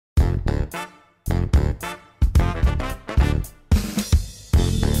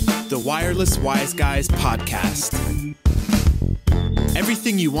the Wireless Wise Guys podcast.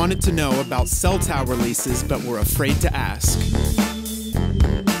 Everything you wanted to know about cell tower leases but were afraid to ask.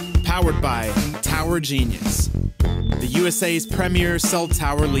 Powered by Tower Genius, the USA's premier cell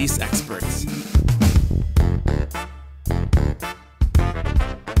tower lease experts.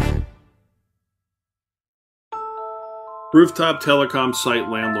 Rooftop telecom site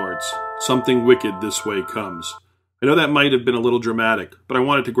landlords. Something wicked this way comes. I know that might have been a little dramatic, but I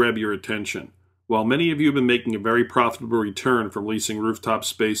wanted to grab your attention. While many of you have been making a very profitable return from leasing rooftop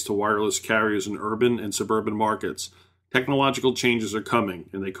space to wireless carriers in urban and suburban markets, technological changes are coming,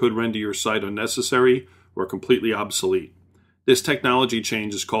 and they could render your site unnecessary or completely obsolete. This technology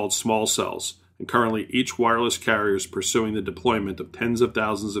change is called small cells, and currently each wireless carrier is pursuing the deployment of tens of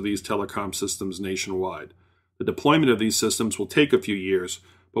thousands of these telecom systems nationwide. The deployment of these systems will take a few years,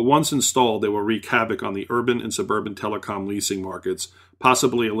 but once installed, they will wreak havoc on the urban and suburban telecom leasing markets,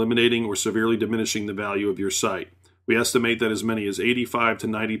 possibly eliminating or severely diminishing the value of your site. We estimate that as many as 85 to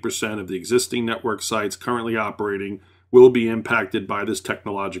 90% of the existing network sites currently operating will be impacted by this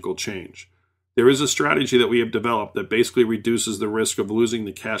technological change. There is a strategy that we have developed that basically reduces the risk of losing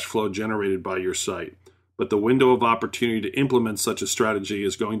the cash flow generated by your site, but the window of opportunity to implement such a strategy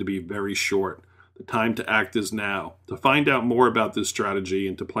is going to be very short. The time to act is now. To find out more about this strategy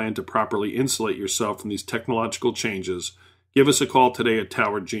and to plan to properly insulate yourself from these technological changes, give us a call today at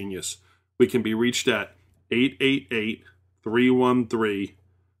Tower Genius. We can be reached at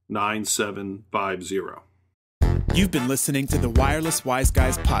 888-313-9750. You've been listening to the Wireless Wise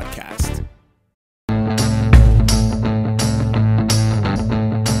Guys podcast.